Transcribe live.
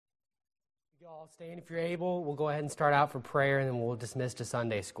You all stand if you're able. We'll go ahead and start out for prayer, and then we'll dismiss to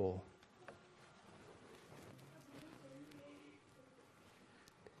Sunday school.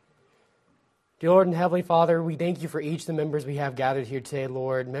 Dear Lord and Heavenly Father, we thank you for each of the members we have gathered here today,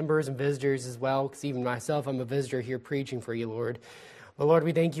 Lord, members and visitors as well, because even myself, I'm a visitor here preaching for you, Lord. But Lord,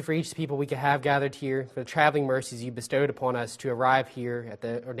 we thank you for each of the people we could have gathered here, for the traveling mercies you bestowed upon us to arrive here at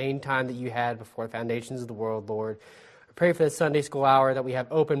the ordained time that you had before the foundations of the world, Lord. I pray for this Sunday school hour that we have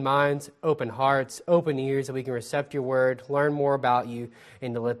open minds, open hearts, open ears, that we can recept your word, learn more about you,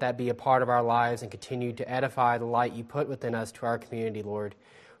 and to let that be a part of our lives and continue to edify the light you put within us to our community, Lord.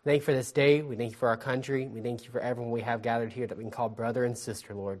 We thank you for this day. We thank you for our country. We thank you for everyone we have gathered here that we can call brother and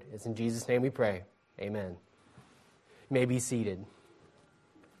sister, Lord. It's in Jesus' name we pray. Amen. You may be seated.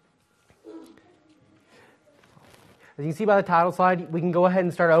 As you can see by the title slide, we can go ahead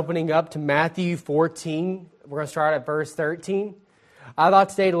and start opening up to Matthew 14. We're going to start at verse 13. I thought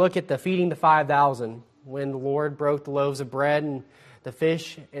today to look at the feeding the 5,000, when the Lord broke the loaves of bread and the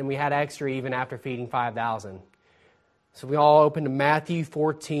fish, and we had extra even after feeding 5,000. So we all open to Matthew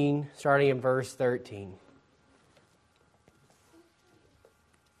 14, starting in verse 13.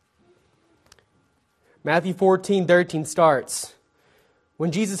 Matthew 14:13 starts,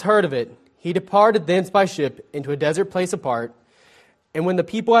 "When Jesus heard of it, he departed thence by ship into a desert place apart. And when the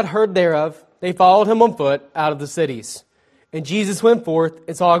people had heard thereof, they followed him on foot out of the cities. And Jesus went forth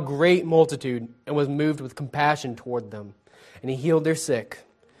and saw a great multitude, and was moved with compassion toward them. And he healed their sick.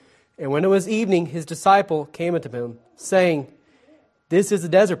 And when it was evening, his disciple came unto him, saying, This is a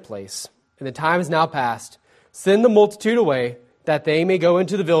desert place, and the time is now past. Send the multitude away, that they may go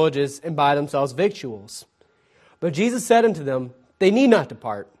into the villages and buy themselves victuals. But Jesus said unto them, They need not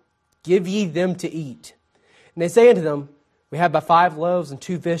depart. Give ye them to eat. And they say unto them, We have but 5 loaves and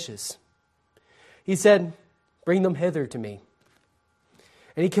 2 fishes. He said, Bring them hither to me.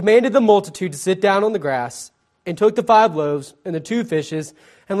 And he commanded the multitude to sit down on the grass, and took the 5 loaves and the 2 fishes,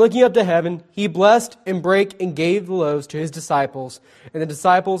 and looking up to heaven, he blessed and brake and gave the loaves to his disciples, and the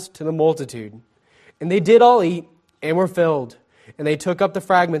disciples to the multitude. And they did all eat, and were filled. And they took up the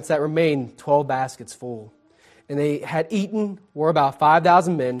fragments that remained, 12 baskets full. And they had eaten were about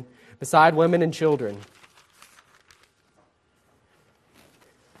 5,000 men, beside women and children."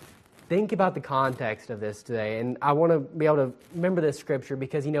 Think about the context of this today, and I want to be able to remember this scripture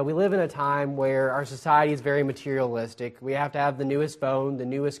because, we live in a time where our society is very materialistic. We have to have the newest phone, the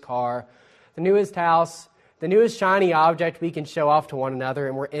newest car, the newest house, the newest shiny object we can show off to one another,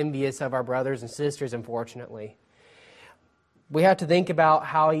 and we're envious of our brothers and sisters, unfortunately. We have to think about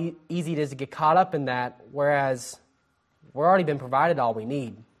how easy it is to get caught up in that, whereas we're already been provided all we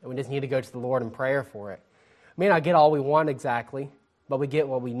need, and we just need to go to the Lord in prayer for it. We may not get all we want exactly, but we get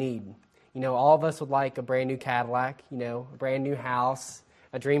what we need. All of us would like a brand new Cadillac, a brand new house,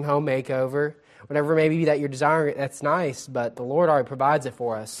 a dream home makeover, whatever it may be that you're desiring. That's nice, but the Lord already provides it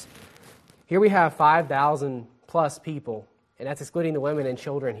for us. Here we have 5,000 plus people, and that's excluding the women and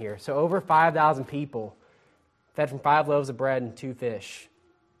children here. So over 5,000 people fed from 5 loaves of bread and 2 fish.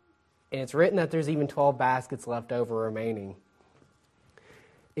 And it's written that there's even 12 baskets left over remaining.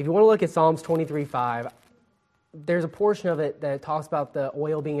 If you want to look at Psalms 23:5, there's a portion of it that talks about the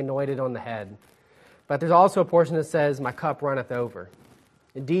oil being anointed on the head. But there's also a portion that says, My cup runneth over.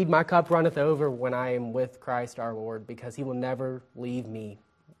 Indeed, my cup runneth over when I am with Christ our Lord, because he will never leave me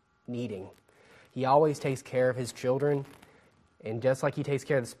needing. He always takes care of his children, and just like he takes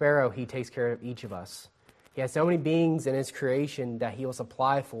care of the sparrow, he takes care of each of us. He has so many beings in his creation that he will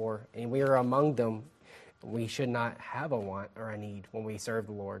supply for, and we are among them. We should not have a want or a need when we serve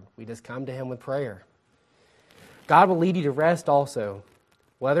the Lord. We just come to him with prayer. God will lead you to rest also,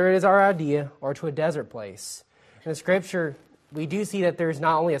 whether it is our idea or to a desert place. In the Scripture, we do see that there's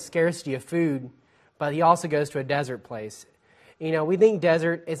not only a scarcity of food, but he also goes to a desert place. We think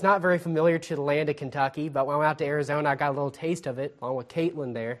desert, it's not very familiar to the land of Kentucky, but when I went out to Arizona, I got a little taste of it, along with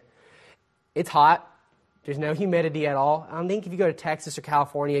Caitlin there. It's hot. There's no humidity at all. I think if you go to Texas or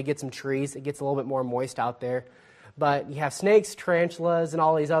California, get some trees, it gets a little bit more moist out there. But you have snakes, tarantulas, and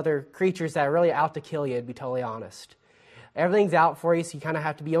all these other creatures that are really out to kill you, to be totally honest. Everything's out for you, so you kind of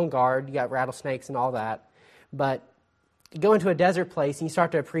have to be on guard. You got rattlesnakes and all that. But you go into a desert place and you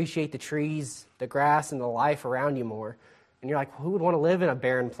start to appreciate the trees, the grass, and the life around you more. And you're like, who would want to live in a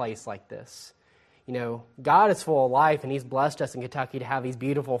barren place like this? God is full of life, and he's blessed us in Kentucky to have these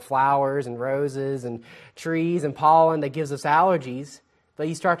beautiful flowers and roses and trees and pollen that gives us allergies, but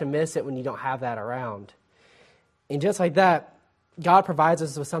you start to miss it when you don't have that around. And just like that, God provides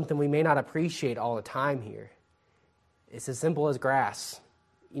us with something we may not appreciate all the time here. It's as simple as grass.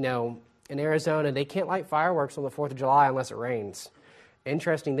 In Arizona, they can't light fireworks on the 4th of July unless it rains.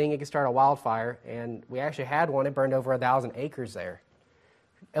 Interesting thing, it could start a wildfire, and we actually had one. It burned over 1,000 acres there.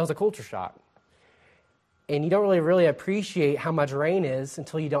 It was a culture shock. And you don't really appreciate how much rain is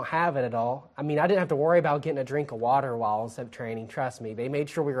until you don't have it at all. I mean, I didn't have to worry about getting a drink of water while I was up training, trust me. They made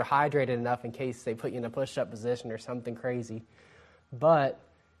sure we were hydrated enough in case they put you in a push-up position or something crazy. But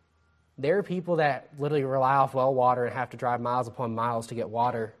there are people that literally rely off well water and have to drive miles upon miles to get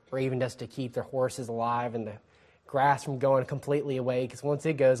water, or even just to keep their horses alive and the grass from going completely away, because once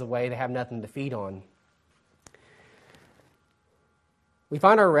it goes away, they have nothing to feed on. We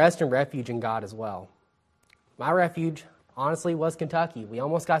find our rest and refuge in God as well. My refuge, honestly, was Kentucky. We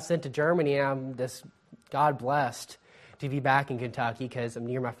almost got sent to Germany, and I'm just God blessed to be back in Kentucky because I'm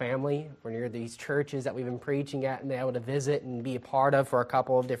near my family. We're near these churches that we've been preaching at and been able to visit and be a part of for a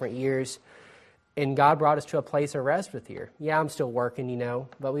couple of different years. And God brought us to a place of rest with here. Yeah, I'm still working,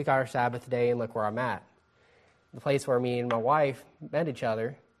 but we got our Sabbath day, and look where I'm at. The place where me and my wife met each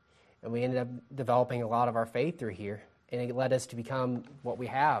other, and we ended up developing a lot of our faith through here, and it led us to become what we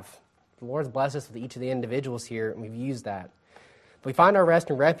have. The Lord's blessed us with each of the individuals here, and we've used that. But we find our rest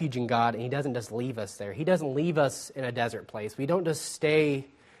and refuge in God, and He doesn't just leave us there. He doesn't leave us in a desert place. We don't just stay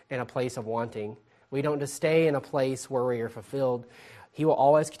in a place of wanting. We don't just stay in a place where we are fulfilled. He will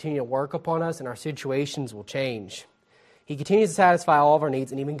always continue to work upon us, and our situations will change. He continues to satisfy all of our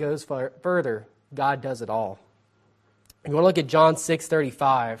needs, and even goes further. God does it all. You want to look at John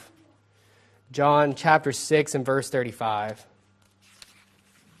 6:35. John chapter 6 and verse 35.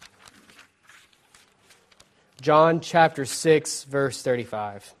 John chapter 6, verse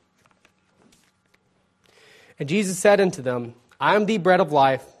 35. And Jesus said unto them, I am the bread of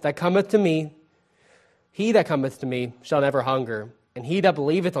life that cometh to me. He that cometh to me shall never hunger, and he that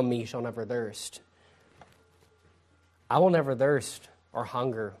believeth on me shall never thirst. I will never thirst or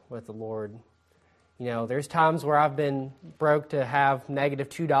hunger with the Lord. There's times where I've been broke to have negative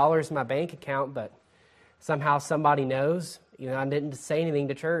 $2 in my bank account, but somehow somebody knows. I didn't say anything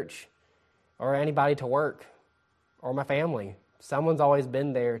to church or anybody to work or my family. Someone's always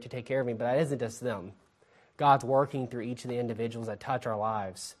been there to take care of me, but that isn't just them. God's working through each of the individuals that touch our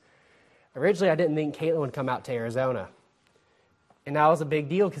lives. Originally, I didn't think Caitlin would come out to Arizona. And that was a big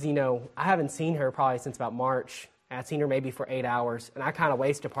deal because, I haven't seen her probably since about March. I'd seen her maybe for 8 hours, and I kind of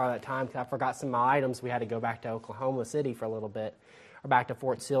wasted part of that time because I forgot some of my items. We had to go back to Oklahoma City for a little bit, or back to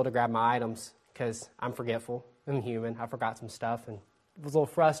Fort Sill to grab my items because I'm forgetful. I'm human. I forgot some stuff and was a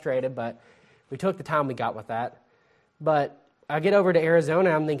little frustrated, but we took the time we got with that. But I get over to Arizona,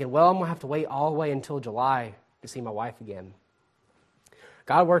 and I'm thinking, well, I'm going to have to wait all the way until July to see my wife again.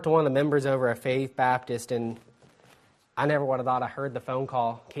 God worked with one of the members over at Faith Baptist, and I never would have thought I heard the phone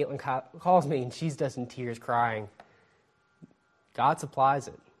call. Caitlin calls me, and she's just in tears crying. God supplies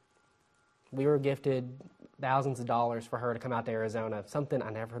it. We were gifted thousands of dollars for her to come out to Arizona, something I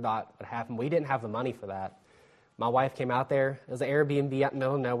never thought would happen. We didn't have the money for that. My wife came out there. It was an Airbnb out in the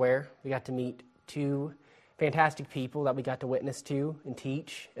middle of nowhere. We got to meet 2 fantastic people that we got to witness to and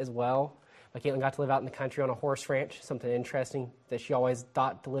teach as well. Caitlin got to live out in the country on a horse ranch, something interesting that she always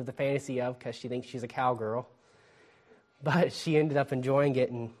thought to live the fantasy of because she thinks she's a cowgirl. But she ended up enjoying it,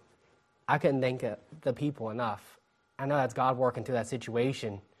 and I couldn't thank the people enough. I know that's God working through that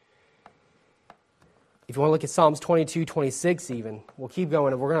situation. If you want to look at Psalms 22, 26 even, we'll keep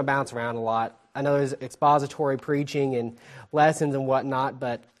going, and we're going to bounce around a lot. I know there's expository preaching and lessons and whatnot,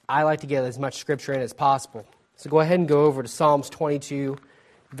 but I like to get as much scripture in as possible. So go ahead and go over to Psalms 22,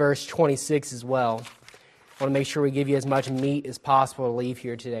 verse 26 as well. I want to make sure we give you as much meat as possible to leave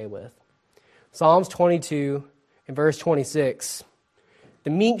here today with. Psalms 22 and verse 26. The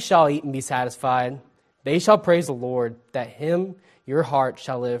meek shall eat and be satisfied. They shall praise the Lord, that him your heart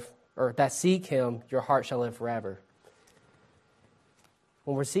shall live, or that seek him, your heart shall live forever.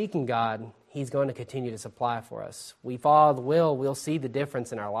 When we're seeking God, He's going to continue to supply for us. We follow the will, we'll see the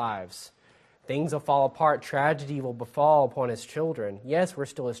difference in our lives. Things will fall apart. Tragedy will befall upon His children. Yes, we're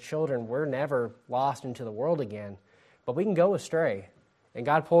still His children. We're never lost into the world again. But we can go astray. And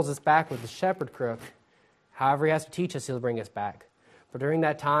God pulls us back with the shepherd crook. However He has to teach us, He'll bring us back. But during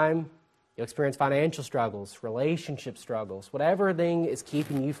that time, you'll experience financial struggles, relationship struggles. Whatever thing is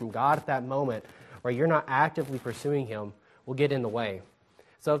keeping you from God at that moment, where you're not actively pursuing Him, will get in the way.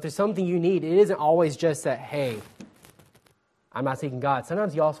 So if there's something you need, it isn't always just that, hey, I'm not seeking God.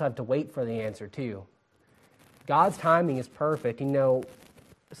 Sometimes you also have to wait for the answer too. God's timing is perfect.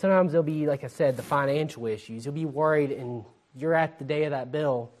 Sometimes there'll be, like I said, the financial issues. You'll be worried and you're at the day of that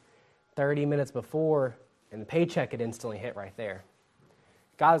bill 30 minutes before, and the paycheck could instantly hit right there.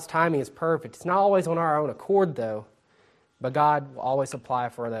 God's timing is perfect. It's not always on our own accord, though, but God will always supply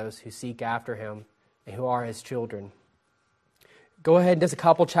for those who seek after Him and who are His children. go ahead and just a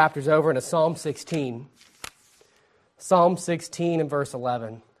couple chapters over into Psalm 16. Psalm 16 and verse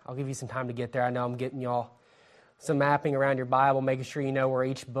 11. I'll give you some time to get there. I know I'm getting y'all some mapping around your Bible, making sure you know where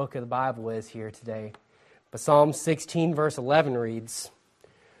each book of the Bible is here today. But Psalm 16 verse 11 reads,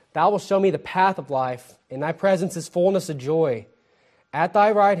 Thou wilt show me the path of life. In thy presence is fullness of joy. At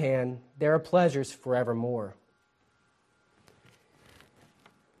thy right hand there are pleasures forevermore.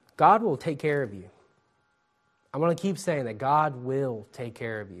 God will take care of you. I'm going to keep saying that God will take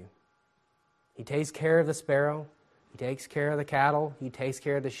care of you. He takes care of the sparrow. He takes care of the cattle. He takes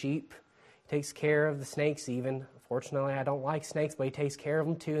care of the sheep. He takes care of the snakes even. Fortunately, I don't like snakes, but he takes care of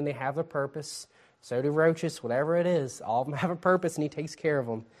them too, and they have their purpose. So do roaches, whatever it is. All of them have a purpose, and he takes care of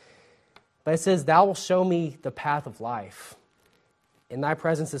them. But it says, Thou wilt show me the path of life. In thy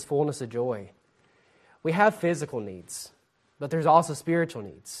presence is fullness of joy. We have physical needs, but there's also spiritual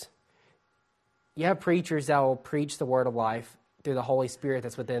needs. You have preachers that will preach the word of life through the Holy Spirit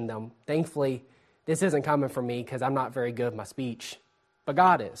that's within them. Thankfully, this isn't coming from me because I'm not very good with my speech, but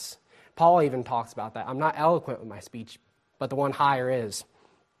God is. Paul even talks about that. I'm not eloquent with my speech, but the one higher is.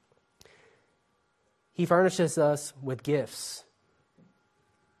 He furnishes us with gifts,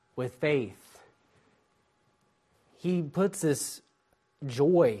 with faith. He puts this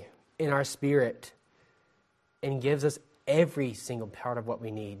joy in our spirit and gives us every single part of what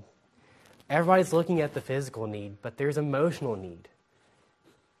we need. Everybody's looking at the physical need, but there's emotional need.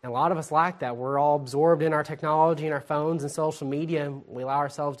 And a lot of us lack that. We're all absorbed in our technology and our phones and social media, and we allow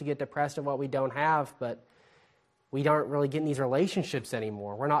ourselves to get depressed at what we don't have, but we aren't really getting these relationships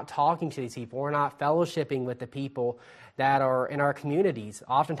anymore. We're not talking to these people. We're not fellowshipping with the people that are in our communities.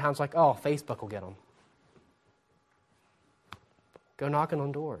 Oftentimes like, oh, Facebook will get them. Go knocking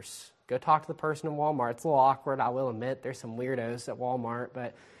on doors. Go talk to the person in Walmart. It's a little awkward, I will admit. There's some weirdos at Walmart,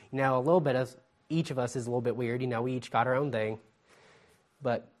 but a little bit of each of us is a little bit weird. We each got our own thing.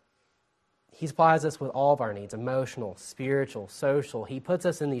 But he supplies us with all of our needs, emotional, spiritual, social. He puts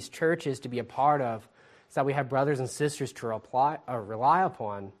us in these churches to be a part of so that we have brothers and sisters to rely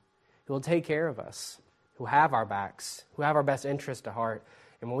upon who will take care of us, who have our backs, who have our best interest at heart.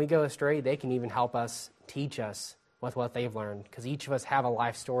 And when we go astray, they can even help us, teach us with what they've learned, because each of us have a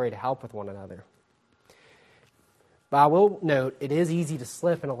life story to help with one another. But I will note, it is easy to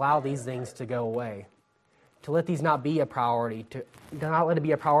slip and allow these things to go away, to let these not be a priority, to not let it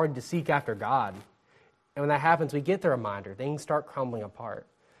be a priority to seek after God. And when that happens, we get the reminder. Things start crumbling apart.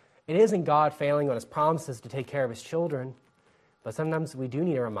 It isn't God failing on his promises to take care of his children, but sometimes we do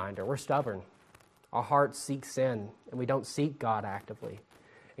need a reminder. We're stubborn. Our hearts seek sin, and we don't seek God actively.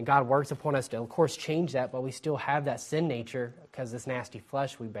 And God works upon us to, of course, change that, but we still have that sin nature because this nasty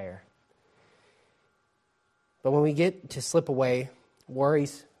flesh we bear. But when we get to slip away,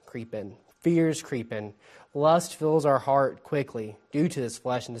 worries creep in, fears creep in, lust fills our heart quickly due to this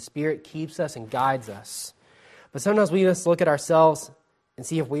flesh, and the Spirit keeps us and guides us. But sometimes we must look at ourselves and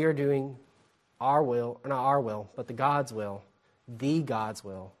see if we are doing our will, or not our will, but the God's will,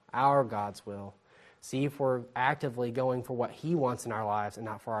 our God's will. See if we're actively going for what he wants in our lives and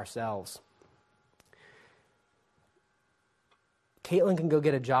not for ourselves. Caitlin can go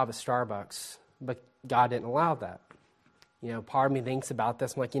get a job at Starbucks, but God didn't allow that. Part of me thinks about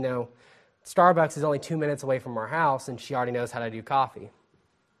this. I'm like, Starbucks is only 2 minutes away from our house, and she already knows how to do coffee.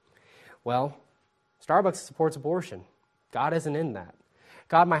 Well, Starbucks supports abortion. God isn't in that.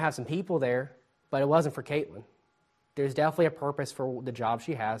 God might have some people there, but it wasn't for Caitlin. There's definitely a purpose for the job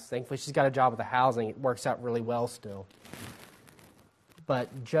she has. Thankfully, she's got a job with the housing. It works out really well still.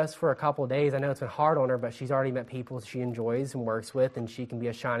 But just for a couple of days, I know it's been hard on her, but she's already met people she enjoys and works with, and she can be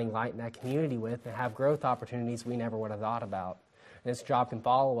a shining light in that community with and have growth opportunities we never would have thought about. And this job can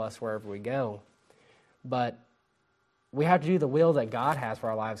follow us wherever we go. But we have to do the will that God has for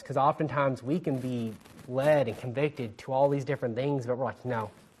our lives, because oftentimes we can be led and convicted to all these different things, but we're like,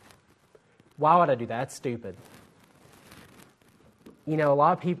 no. Why would I do that? That's stupid. A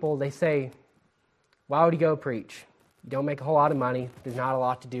lot of people, they say, why would you go preach? You don't make a whole lot of money. There's not a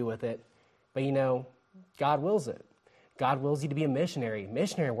lot to do with it. But God wills it. God wills you to be a missionary.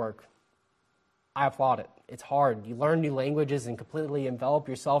 Missionary work, I applaud it. It's hard. You learn new languages and completely envelop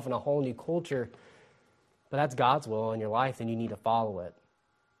yourself in a whole new culture. But that's God's will in your life, and you need to follow it.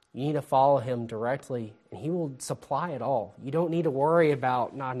 You need to follow him directly, and he will supply it all. You don't need to worry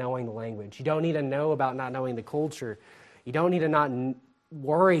about not knowing the language. You don't need to know about not knowing the culture. You don't need to not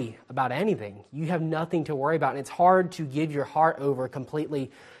worry about anything. You have nothing to worry about. And it's hard to give your heart over completely,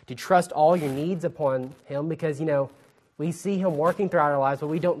 to trust all your needs upon him, because, we see him working throughout our lives, but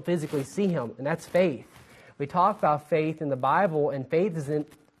we don't physically see him, and that's faith. We talk about faith in the Bible, and faith is in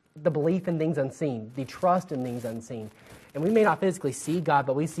the belief in things unseen, the trust in things unseen. And we may not physically see God,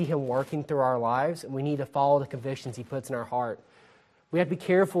 but we see him working through our lives, and we need to follow the convictions he puts in our heart. We have to be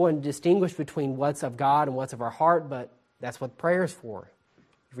careful and distinguish between what's of God and what's of our heart, but that's what prayer is for.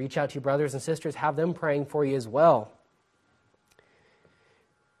 Reach out to your brothers and sisters, have them praying for you as well.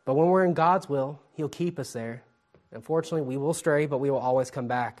 But when we're in God's will, he'll keep us there. Unfortunately, we will stray, but we will always come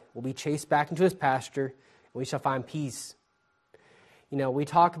back. We'll be chased back into his pasture, and we shall find peace. You know, we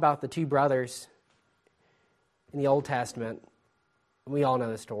talk about the two brothers in the Old Testament. We all know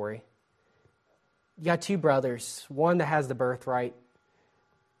the story. You got two brothers, one that has the birthright,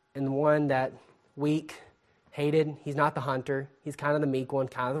 and one that weak, hated. He's not the hunter. He's kind of the meek one,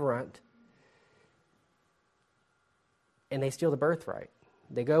 kind of the runt. And they steal the birthright.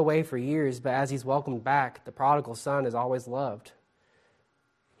 They go away for years, but as he's welcomed back, the prodigal son is always loved.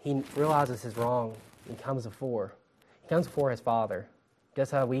 He realizes his wrong and comes before. He comes before his Father,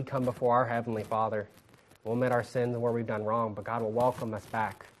 just how we come before our Heavenly Father. We'll admit our sins and where we've done wrong, but God will welcome us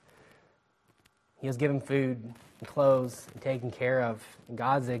back. He has given food and clothes and taken care of, and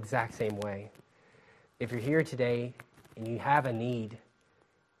God's the exact same way. If you're here today and you have a need,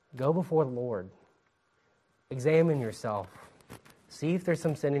 go before the Lord. Examine yourself. See if there's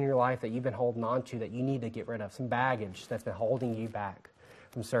some sin in your life that you've been holding on to that you need to get rid of, some baggage that's been holding you back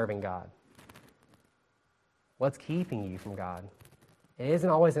from serving God. What's keeping you from God? It isn't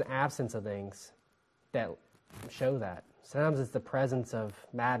always an absence of things that show that. Sometimes it's the presence of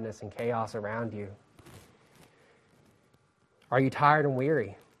madness and chaos around you. Are you tired and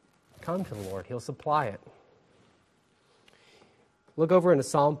weary? Come to the Lord. He'll supply it. Look over into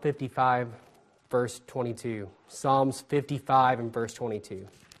Psalm 55, verse 22. Psalms 55 and verse 22.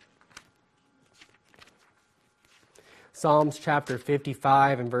 Psalms chapter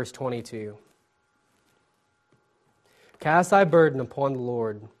 55 and verse 22. Cast thy burden upon the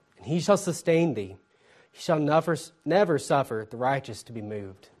Lord, and he shall sustain thee. He shall never suffer the righteous to be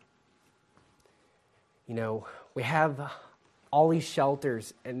moved. You know, we have all these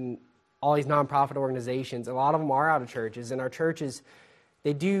shelters and all these nonprofit organizations. A lot of them are out of churches, and our churches,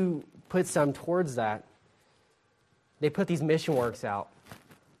 they do put some towards that. They put these mission works out,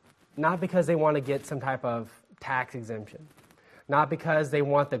 not because they want to get some type of tax exemption, not because they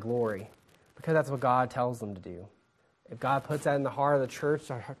want the glory, because that's what God tells them to do. If God puts that in the heart of the church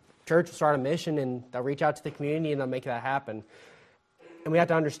will start a mission, and they'll reach out to the community, and they'll make that happen. And we have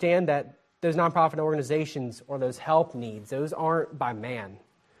to understand that those nonprofit organizations or those help needs, those aren't by man.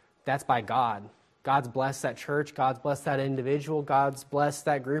 That's by God. God's blessed that church. God's blessed that individual. God's blessed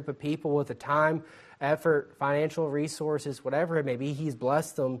that group of people with the time, effort, financial resources, whatever it may be. He's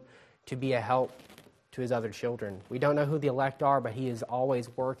blessed them to be a help to his other children. We don't know who the elect are, but he is always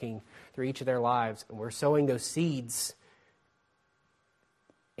working through each of their lives. And we're sowing those seeds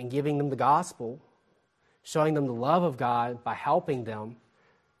and giving them the gospel, showing them the love of God by helping them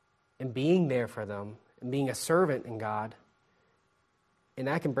and being there for them and being a servant in God. And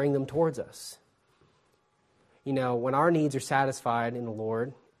that can bring them towards us. You know, when our needs are satisfied in the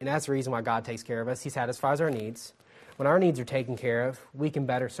Lord, and that's the reason why God takes care of us, he satisfies our needs. When our needs are taken care of, we can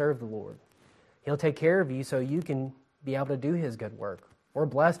better serve the Lord. He'll take care of you so you can be able to do his good work. We're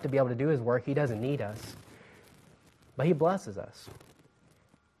blessed to be able to do his work. He doesn't need us, but he blesses us.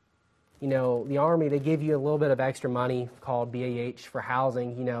 You know, the Army, they give you a little bit of extra money called BAH for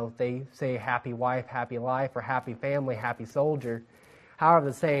housing. You know, they say happy wife, happy life, or happy family, happy soldier. However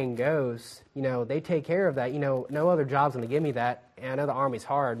the saying goes, you know, they take care of that. You know, no other job's going to give me that. And I know the Army's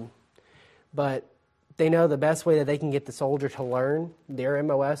hard, but they know the best way that they can get the soldier to learn their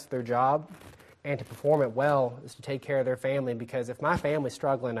MOS, their job, and to perform it well is to take care of their family. Because if my family's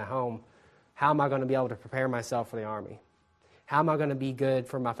struggling at home, how am I going to be able to prepare myself for the Army? How am I going to be good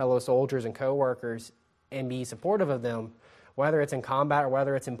for my fellow soldiers and coworkers and be supportive of them, whether it's in combat or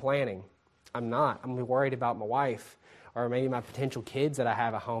whether it's in planning? I'm not. I'm going to be worried about my wife or maybe my potential kids that I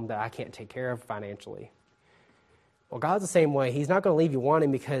have at home that I can't take care of financially. Well, God's the same way. He's not going to leave you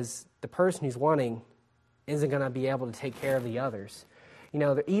wanting because the person who's wanting isn't going to be able to take care of the others. You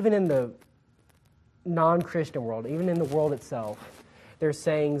know, even in the non-Christian world, even in the world itself, there's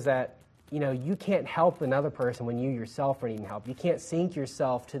sayings that, you know, you can't help another person when you yourself are needing help. You can't sink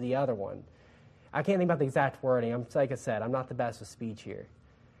yourself to the other one. I can't think about the exact wording. Like I said, I'm not the best with speech here.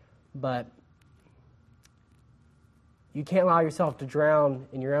 But you can't allow yourself to drown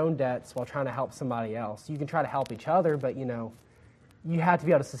in your own debts while trying to help somebody else. You can try to help each other, but, you know, you have to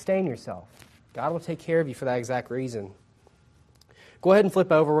be able to sustain yourself. God will take care of you for that exact reason. Go ahead and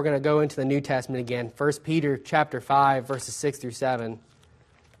flip over. We're going to go into the New Testament again. 1 Peter chapter 5, verses 6 through 7.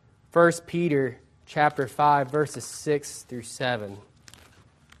 1 Peter chapter 5, verses 6 through 7.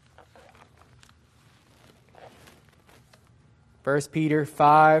 1 Peter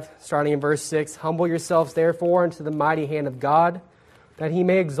 5, starting in verse 6, "Humble yourselves therefore into the mighty hand of God, that he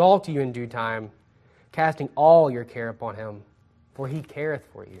may exalt you in due time, casting all your care upon him, for he careth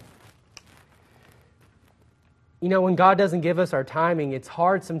for you." You know, when God doesn't give us our timing, it's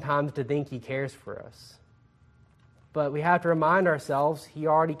hard sometimes to think he cares for us. But we have to remind ourselves he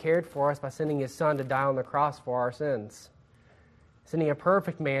already cared for us by sending his Son to die on the cross for our sins, sending a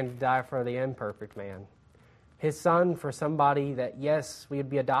perfect man to die for the imperfect man. His Son for somebody that, yes, we would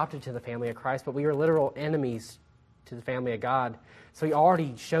be adopted to the family of Christ, but we are literal enemies to the family of God. So he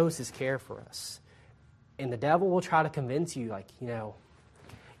already shows his care for us. And the devil will try to convince you, like, you know,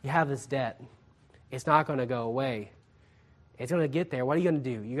 you have this debt. It's not going to go away. It's going to get there. What are you going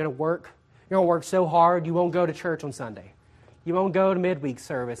to do? You're going to work. You're going to work so hard you won't go to church on Sunday. You won't go to midweek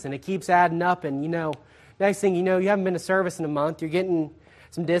service. And it keeps adding up. And, you know, next thing you know, you haven't been to service in a month. You're getting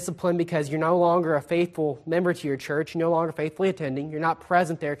some discipline because you're no longer a faithful member to your church. You're no longer faithfully attending. You're not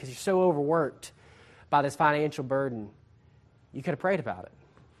present there because you're so overworked by this financial burden. You could have prayed about it.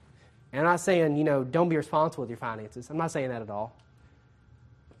 And I'm not saying, you know, don't be responsible with your finances. I'm not saying that at all.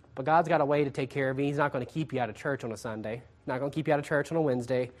 But God's got a way to take care of you. He's not going to keep you out of church on a Sunday. He's not going to keep you out of church on a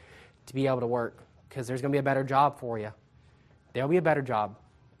Wednesday to be able to work, because there's going to be a better job for you. There'll be a better job,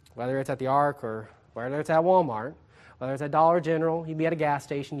 whether it's at the Ark or whether it's at Walmart, whether it's at Dollar General. You'll be at a gas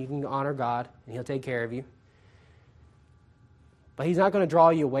station. You can honor God, and he'll take care of you. But he's not going to draw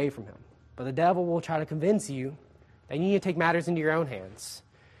you away from him. But the devil will try to convince you that you need to take matters into your own hands.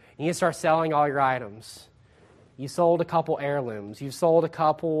 You need to start selling all your items. You sold a couple heirlooms. You've sold a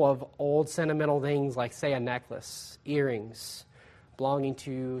couple of old sentimental things like, say, a necklace, earrings, belonging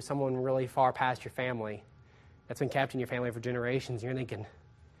to someone really far past your family that's been kept in your family for generations. You're thinking,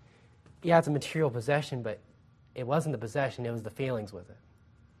 yeah, it's a material possession, but it wasn't the possession, it was the feelings with it.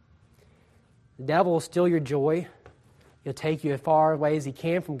 The devil will steal your joy. He'll take you as far away as he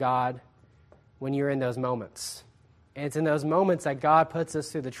can from God when you're in those moments. And it's in those moments that God puts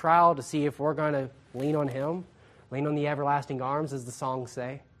us through the trial to see if we're going to lean on him, lean on the everlasting arms, as the songs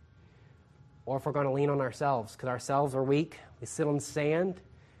say, or if we're going to lean on ourselves, because ourselves are weak. We sit on sand,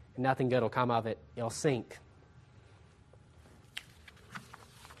 and nothing good will come of it. It'll sink.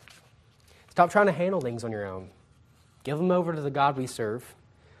 Stop trying to handle things on your own. Give them over to the God we serve,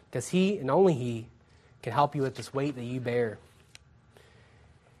 because he, and only he, can help you with this weight that you bear.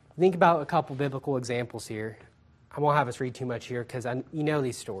 Think about a couple biblical examples here. I won't have us read too much here, because you know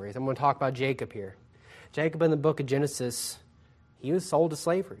these stories. I'm going to talk about Jacob here. Jacob in the book of Genesis, he was sold to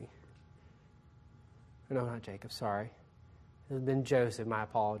slavery. No, not Jacob, sorry. It would have been Joseph. My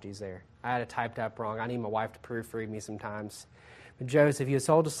apologies there. I had it typed up wrong. I need my wife to proofread me sometimes. But Joseph, he was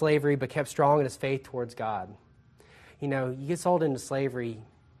sold to slavery but kept strong in his faith towards God. You know, you get sold into slavery,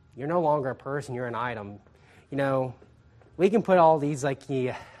 you're no longer a person, you're an item. You know, we can put all these, like,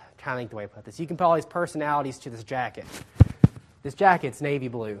 trying to think the way I put this. You can put all these personalities to this jacket. This jacket's navy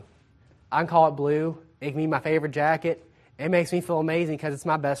blue. I can call it blue. It can be my favorite jacket. It makes me feel amazing because it's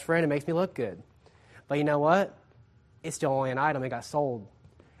my best friend. It makes me look good. But you know what? It's still only an item. It got sold.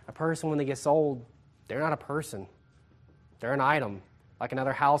 A person, when they get sold, they're not a person. They're an item, like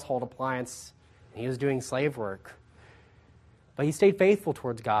another household appliance. He was doing slave work. But he stayed faithful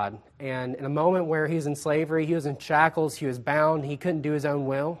towards God. And in a moment where he was in slavery, he was in shackles, he was bound, he couldn't do his own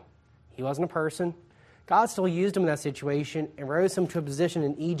will. He wasn't a person. God still used him in that situation and rose him to a position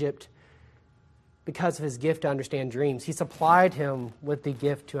in Egypt because of his gift to understand dreams. He supplied him with the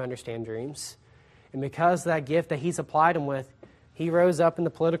gift to understand dreams. And because of that gift that he supplied him with, he rose up in the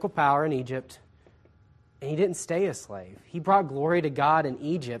political power in Egypt, and he didn't stay a slave. He brought glory to God in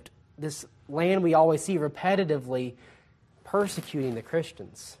Egypt, this land we always see repetitively persecuting the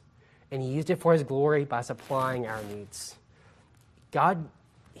Christians. And he used it for his glory by supplying our needs. God,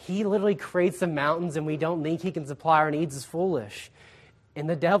 he literally creates the mountains, and we don't think he can supply our needs is foolish. And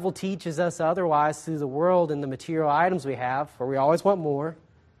the devil teaches us otherwise through the world and the material items we have, where we always want more.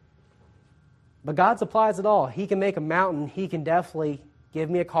 But God supplies it all. He can make a mountain. He can definitely give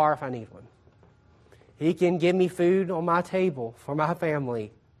me a car if I need one. He can give me food on my table for my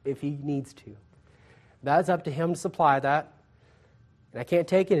family if he needs to. That's up to him to supply that. And I can't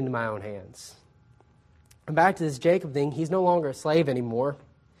take it into my own hands. And back to this Jacob thing, he's no longer a slave anymore.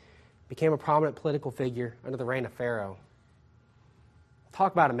 Became a prominent political figure under the reign of Pharaoh.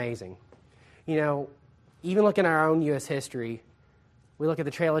 Talk about amazing. You know, even looking at our own U.S. history, we look at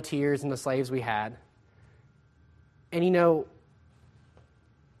the Trail of Tears and the slaves we had. And, you know,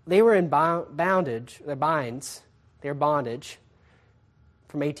 they were in bondage, their binds, their bondage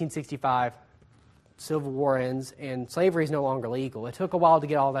from 1865. Civil War ends, and slavery is no longer legal. It took a while to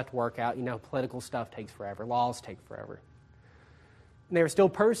get all that to work out. You know, political stuff takes forever. Laws take forever. and they were still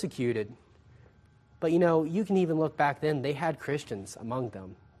persecuted. But, you can even look back then, they had Christians among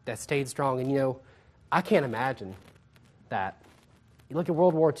them that stayed strong. And, I can't imagine that. You look at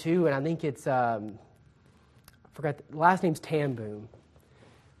World War II, and I think it's, I forgot, the last name's Tamboom.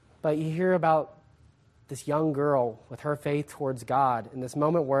 But you hear about this young girl with her faith towards God in this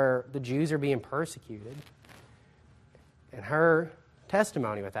moment where the Jews are being persecuted. And her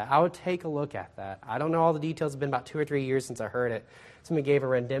testimony with that, I would take a look at that. I don't know all the details. It's been about 2 or 3 years since I heard it. Somebody gave a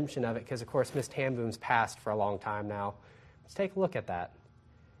redemption of it because, of course, Miss Tamboom's passed for a long time now. Let's take a look at that.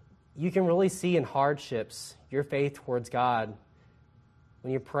 You can really see in hardships your faith towards God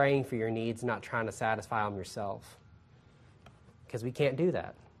when you're praying for your needs, not trying to satisfy them yourself. Because we can't do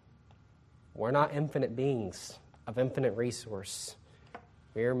that. We're not infinite beings of infinite resource.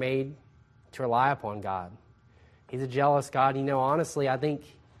 We are made to rely upon God. He's a jealous God. Honestly, I think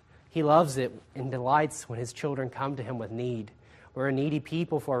He loves it and delights when His children come to Him with need. We're a needy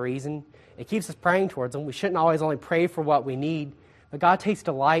people for a reason. It keeps us praying towards Him. We shouldn't always only pray for what we need, but God takes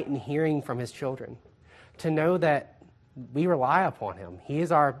delight in hearing from His children. To know that we rely upon Him. He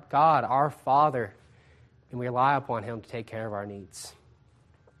is our God, our Father, and we rely upon Him to take care of our needs.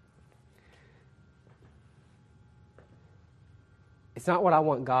 It's not what I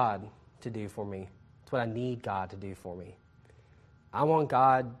want God to do for me. It's what I need God to do for me. I want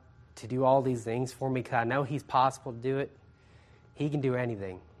God to do all these things for me because I know He's possible to do it. He can do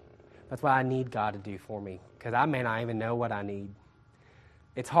anything. That's what I need God to do for me because I may not even know what I need.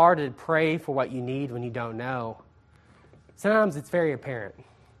 It's hard to pray for what you need when you don't know. Sometimes it's very apparent.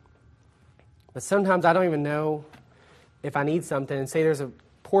 But sometimes I don't even know if I need something. And say there's a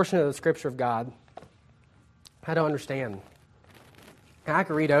portion of the Scripture of God I don't understand. And I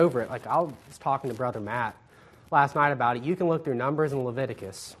could read over it. Like I was talking to Brother Matt last night about it. You can look through Numbers and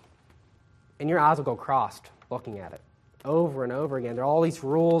Leviticus, and your eyes will go crossed looking at it over and over again. There are all these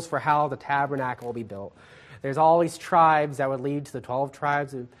rules for how the tabernacle will be built. There's all these tribes that would lead to the 12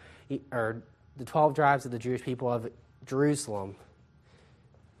 tribes of the Jewish people of Jerusalem.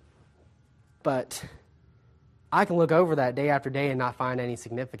 But I can look over that day after day and not find any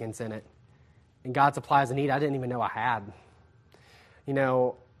significance in it. And God supplies a need I didn't even know I had.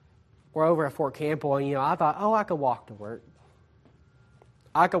 We're over at Fort Campbell, and, I thought, I could walk to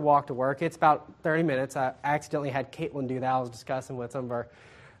work. It's about 30 minutes. I accidentally had Caitlin do that. I was discussing with some of our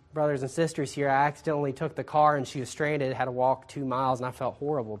brothers and sisters here. I accidentally took the car, and she was stranded, had to walk 2 miles, and I felt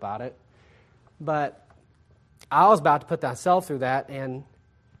horrible about it. But I was about to put myself through that, and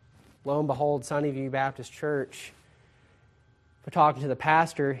lo and behold, Sunnyview Baptist Church, for talking to the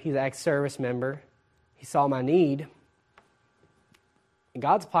pastor, he's an ex-service member. He saw my need, and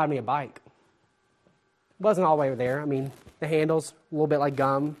God supplied me a bike. It wasn't all the way there. The handles, a little bit like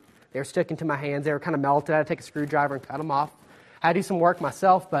gum. They were sticking to my hands. They were kind of melted. I had to take a screwdriver and cut them off. I had to do some work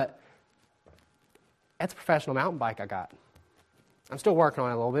myself, but that's a professional mountain bike I got. I'm still working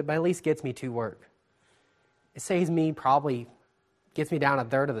on it a little bit, but at least gets me to work. It saves me gets me down a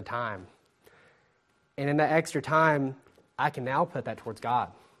third of the time. And in that extra time, I can now put that towards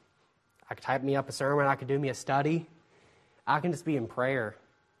God. I could type me up a sermon. I could do me a study. I can just be in prayer.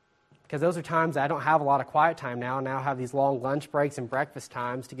 Because those are times I don't have a lot of quiet time now. Now I have these long lunch breaks and breakfast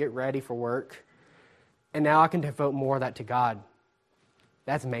times to get ready for work. And now I can devote more of that to God.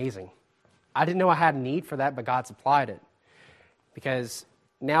 That's amazing. I didn't know I had a need for that, but God supplied it. Because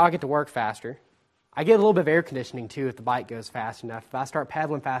now I get to work faster. I get a little bit of air conditioning, too, if the bike goes fast enough. If I start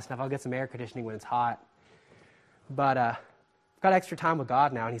pedaling fast enough, I'll get some air conditioning when it's hot. But I've got extra time with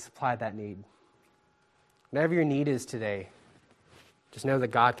God now, and He supplied that need. Whatever your need is today, just know that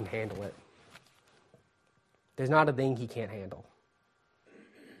God can handle it. There's not a thing He can't handle.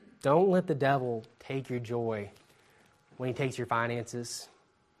 Don't let the devil take your joy when he takes your finances,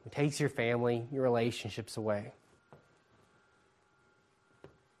 when he takes your family, your relationships away.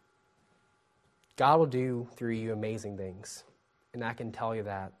 God will do through you amazing things, and I can tell you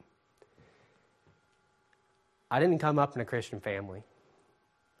that. I didn't come up in a Christian family.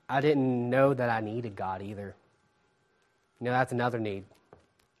 I didn't know that I needed God either. That's another need.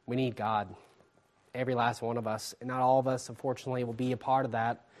 We need God. Every last one of us. And not all of us, unfortunately, will be a part of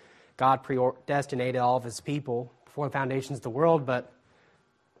that. God predestinated all of His people before the foundations of the world, but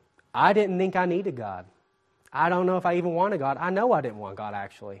I didn't think I needed God. I don't know if I even wanted God. I know I didn't want God,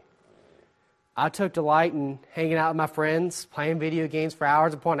 actually. I took delight in hanging out with my friends, playing video games for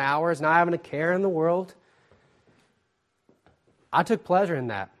hours upon hours, not having a care in the world. I took pleasure in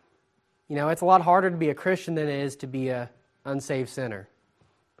that. It's a lot harder to be a Christian than it is to be an unsaved sinner.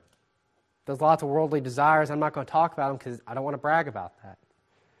 There's lots of worldly desires. I'm not going to talk about them because I don't want to brag about that.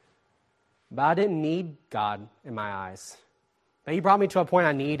 But I didn't need God in my eyes. But he brought me to a point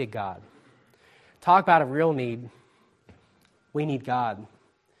I needed God. Talk about a real need. We need God.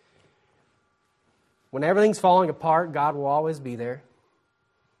 When everything's falling apart, God will always be there.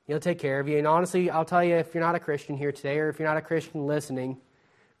 He'll take care of you. And honestly, I'll tell you, if you're not a Christian here today, or if you're not a Christian listening,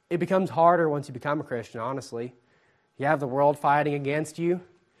 it becomes harder once you become a Christian, honestly. You have the world fighting against you.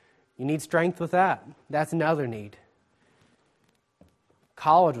 You need strength with that. That's another need.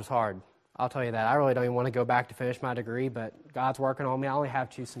 College was hard. I'll tell you that. I really don't even want to go back to finish my degree, but God's working on me. I only have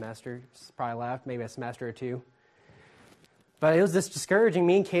 2 semesters probably left, maybe a semester or 2. But it was just discouraging.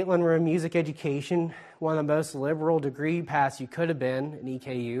 Me and Caitlin were in music education, one of the most liberal degree paths you could have been in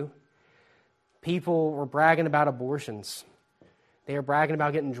EKU. People were bragging about abortions. They were bragging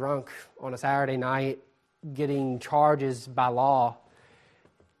about getting drunk on a Saturday night, getting charges by law,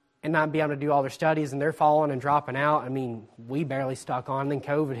 and not being able to do all their studies, and they're falling and dropping out. I mean, we barely stuck on, then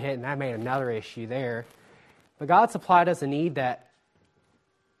COVID hit, and that made another issue there. But God supplied us a need that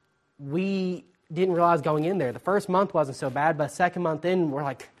we didn't realize going in there. The first month wasn't so bad, but the second month in, we're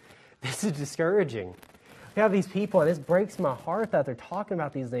like, this is discouraging. We have these people, and this breaks my heart that they're talking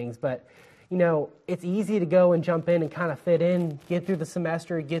about these things, but you know, it's easy to go and jump in and kind of fit in, get through the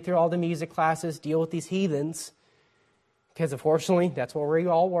semester, get through all the music classes, deal with these heathens. Because unfortunately, that's what we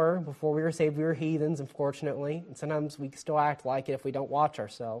all were. Before we were saved, we were heathens, unfortunately. And sometimes we still act like it if we don't watch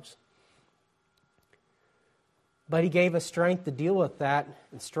ourselves. But he gave us strength to deal with that,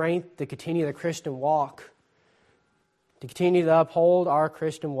 and strength to continue the Christian walk, to continue to uphold our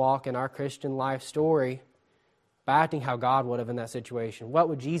Christian walk and our Christian life story by acting how God would have in that situation. What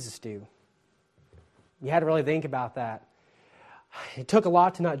would Jesus do? You had to really think about that. It took a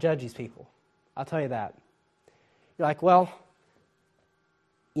lot to not judge these people. I'll tell you that. You're like, well,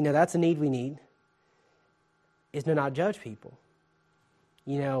 you know, that's a need we need, is to not judge people.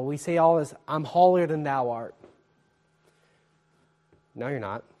 You know, we say all this, I'm holier than thou art. No, you're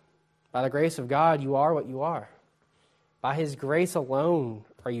not. By the grace of God, you are what you are. By His grace alone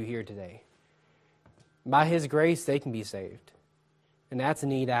are you here today. By His grace, they can be saved. And that's a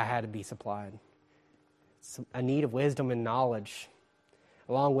need that had to be supplied. It's a need of wisdom and knowledge,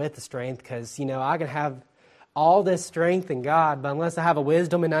 along with the strength, because, you know, I can have all this strength in God, but unless I have a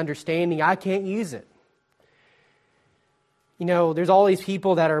wisdom and understanding, I can't use it. You know, there's all these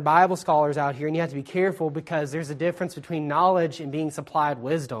people that are Bible scholars out here, and you have to be careful because there's a difference between knowledge and being supplied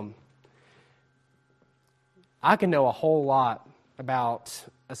wisdom. I can know a whole lot about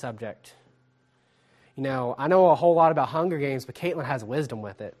a subject. You know, I know a whole lot about Hunger Games, but Caitlin has wisdom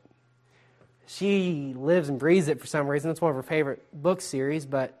with it. She lives and breathes it for some reason. It's one of her favorite book series,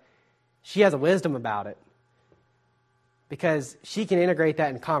 but she has a wisdom about it because she can integrate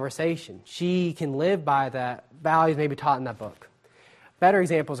that in conversation. She can live by the values maybe taught in that book. Better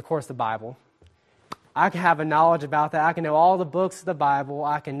example is, of course, the Bible. I can have a knowledge about that. I can know all the books of the Bible.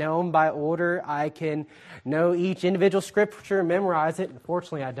 I can know them by order. I can know each individual scripture and memorize it.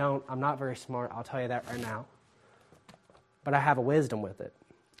 Unfortunately, I don't. I'm not very smart. I'll tell you that right now. But I have a wisdom with it.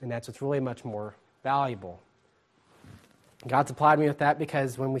 And that's what's really much more valuable. God supplied me with that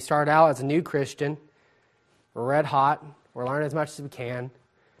because when we start out as a new Christian, we're red hot. We're learning as much as we can.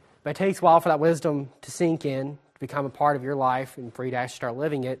 But it takes a while for that wisdom to sink in, to become a part of your life, and for you to actually start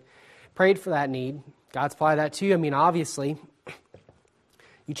living it. Prayed for that need. God supplied that too. I mean, obviously,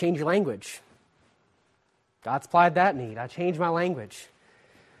 you change your language. God supplied that need. I changed my language.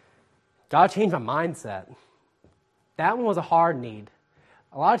 God changed my mindset. That one was a hard need.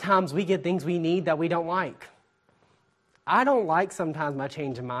 A lot of times we get things we need that we don't like. I don't like sometimes my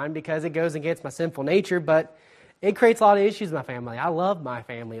change of mind because it goes against my sinful nature, but it creates a lot of issues in my family. I love my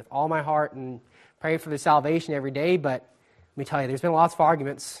family with all my heart and pray for their salvation every day, but let me tell you, there's been lots of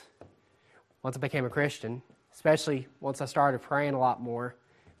arguments once I became a Christian, especially once I started praying a lot more.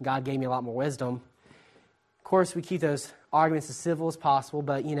 God gave me a lot more wisdom. Of course, we keep those arguments as civil as possible,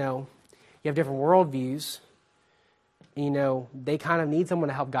 but, you know, you have different worldviews. You know, they kind of need someone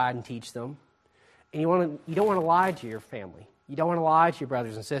to help guide and teach them. And you don't want to lie to your family. You don't want to lie to your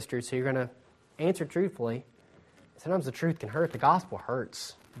brothers and sisters, so you're going to answer truthfully. Sometimes the truth can hurt. The gospel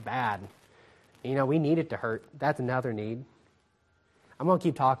hurts bad. You know, we need it to hurt. That's another need. I'm going to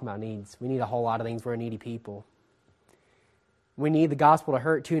keep talking about needs. We need a whole lot of things. We're a needy people. We need the gospel to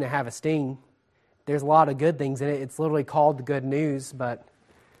hurt, too, and to have a sting. There's a lot of good things in it. It's literally called the good news, but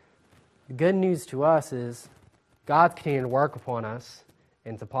the good news to us is God's continuing to work upon us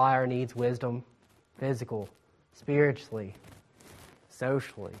and supply our needs, wisdom, physical, spiritually,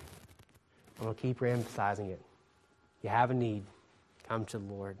 socially. I'm going to keep re-emphasizing it. You have a need, come to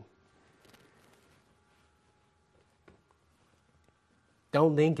the Lord.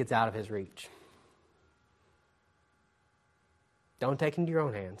 Don't think it's out of His reach. Don't take it into your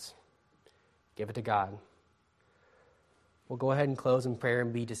own hands. Give it to God. We'll go ahead and close in prayer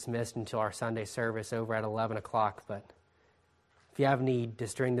and be dismissed until our Sunday service over at 11 o'clock. But if you have need,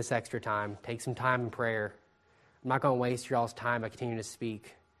 just during this extra time, take some time in prayer. I'm not going to waste your all's time by continuing to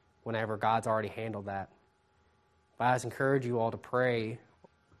speak whenever God's already handled that. But I just encourage you all to pray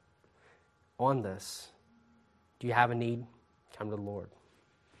on this. Do you have a need? Come to the Lord.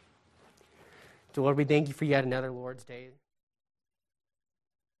 So Lord, we thank you for yet another Lord's Day.